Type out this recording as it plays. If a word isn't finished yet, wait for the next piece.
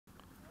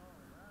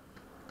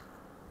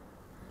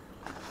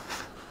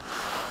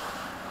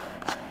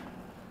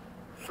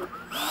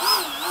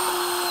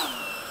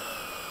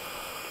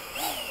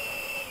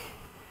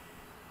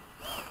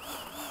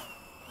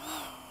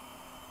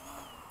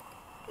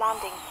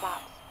Landing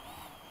flaps.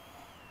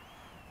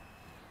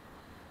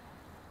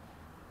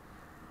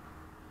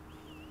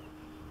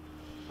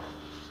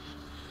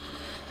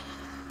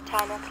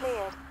 Timer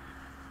cleared.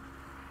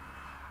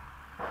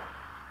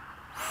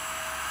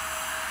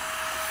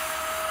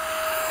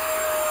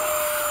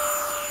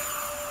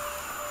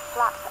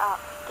 Flaps up.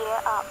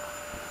 Gear up.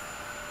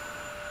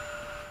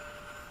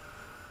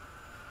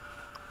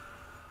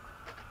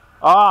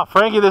 Ah,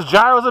 Frankie, this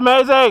gyro is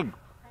amazing!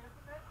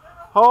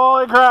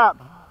 Holy crap!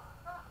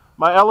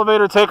 My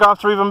elevator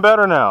takeoffs are even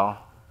better now.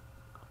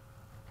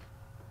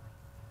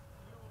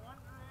 You were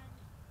wondering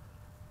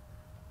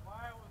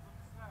why I was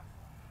obsessed.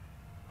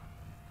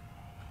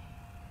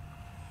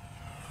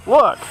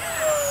 Look! I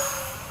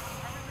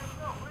mean, there's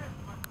no wind,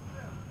 but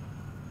still.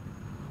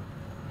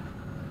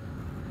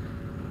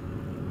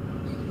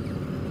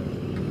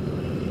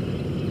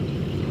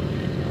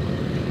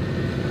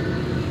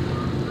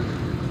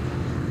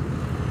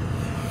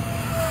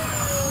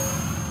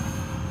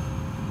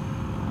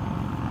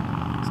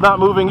 It's not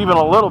moving even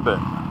a little bit.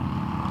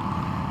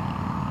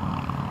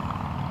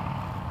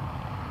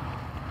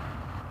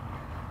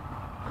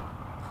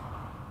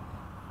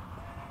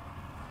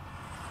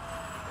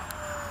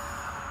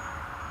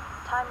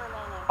 Time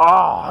remaining.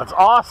 Oh, it's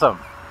awesome!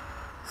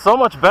 So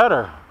much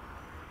better.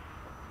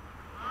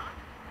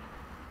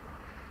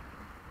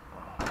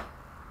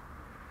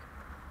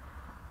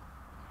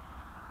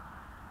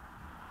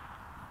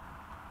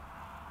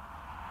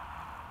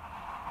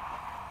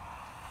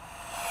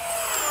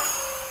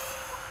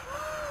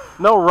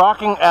 No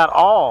rocking at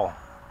all.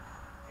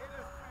 It is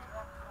pretty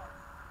rock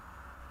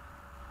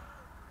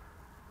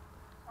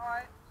solid.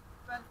 Alright,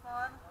 it's been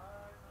fun.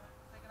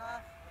 Taking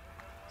off.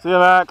 See you,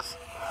 Max.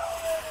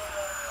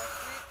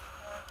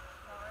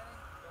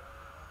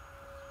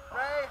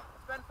 Ray, it's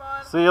been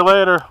fun. See you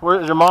later. Where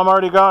is your mom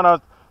already gone?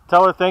 I'll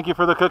tell her thank you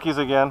for the cookies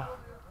again.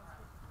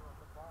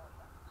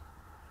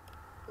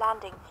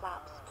 Landing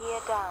flaps. Gear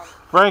down.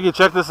 Frankie,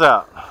 check this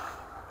out.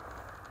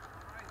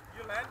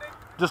 You landing?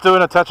 Just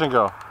doing a touch and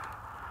go.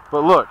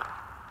 But look. No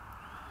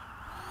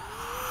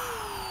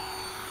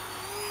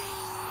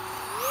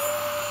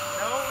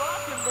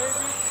rocking,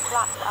 baby.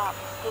 Flaps up.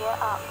 Gear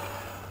up.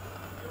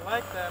 You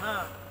like that,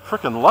 huh?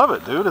 Freaking love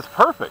it, dude. It's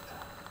perfect.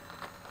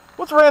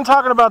 What's Rand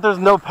talking about? There's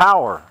no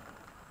power.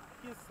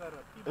 He's set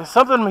up. It's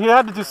something, he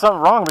had to do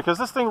something wrong because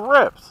this thing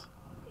rips.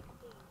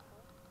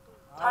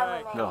 Time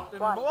Alright, remaining. No. Captain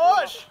 1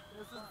 Bush!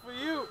 This is for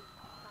you.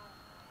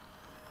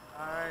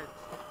 Alright.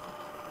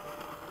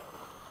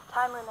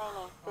 Time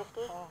remaining.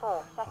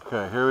 54 seconds.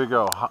 Okay, here we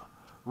go.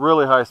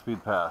 Really high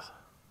speed pass.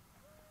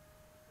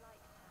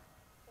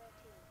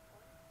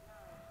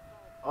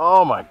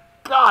 Oh my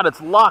God, it's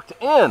locked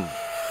in.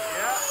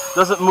 Yeah.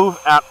 Doesn't move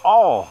at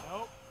all.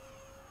 Nope.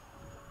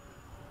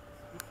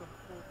 Let's do some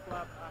full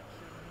flap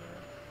action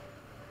here.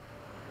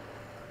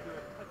 Do a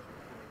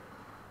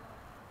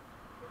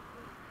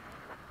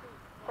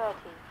touch and 30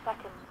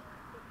 seconds.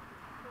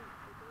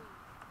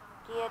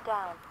 Gear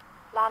down.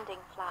 Landing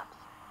flaps.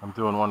 I'm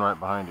doing one right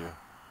behind you.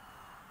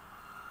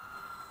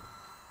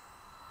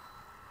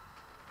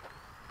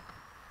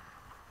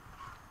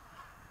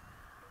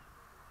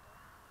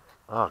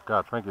 Oh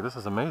God, Frankie, this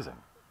is amazing.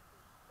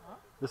 Huh?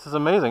 This is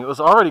amazing. It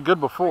was already good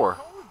before. I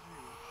told you.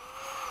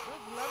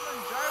 Those lemon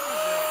gyros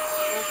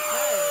are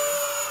okay.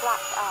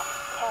 Flaps up.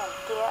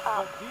 10. Gear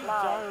up. But these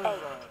 9. gyros 8. are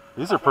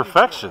These are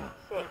perfection. 6.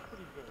 pretty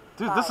good.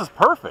 Dude, this is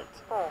perfect.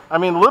 4. I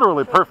mean,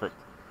 literally perfect.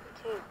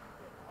 2.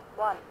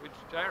 1. Which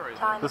gyro is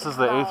Time it? This is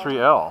the expired.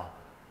 A3L.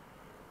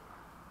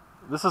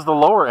 This is the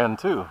lower end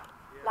too.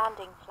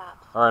 Landing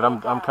flaps. All right, Gear I'm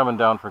down. coming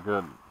down for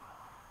good.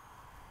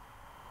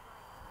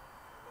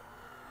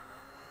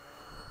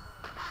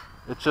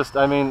 It's just,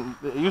 I mean,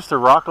 it used to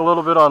rock a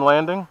little bit on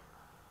landing.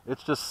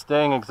 It's just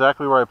staying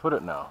exactly where I put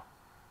it now.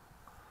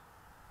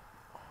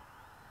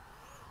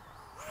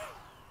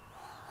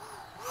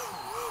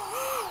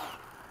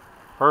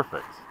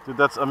 Perfect. Dude,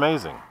 that's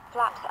amazing.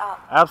 Flaps up.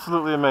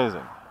 Absolutely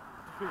amazing.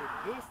 Dude,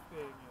 this thing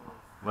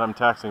is. I'm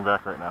taxiing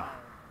back right now.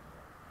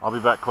 I'll be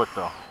back quick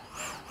though.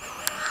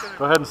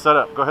 Go ahead and set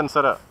up. Go ahead and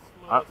set up.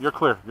 You're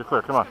clear. You're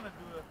clear. Come on. I'm gonna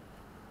do a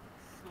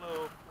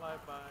slow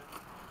flyby.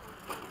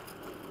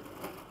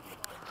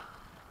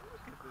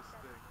 Look at this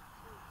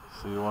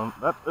thing. See one.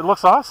 It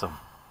looks awesome.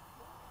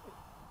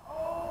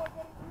 Oh, I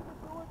gotta do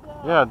the door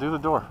down. Yeah, do the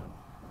door.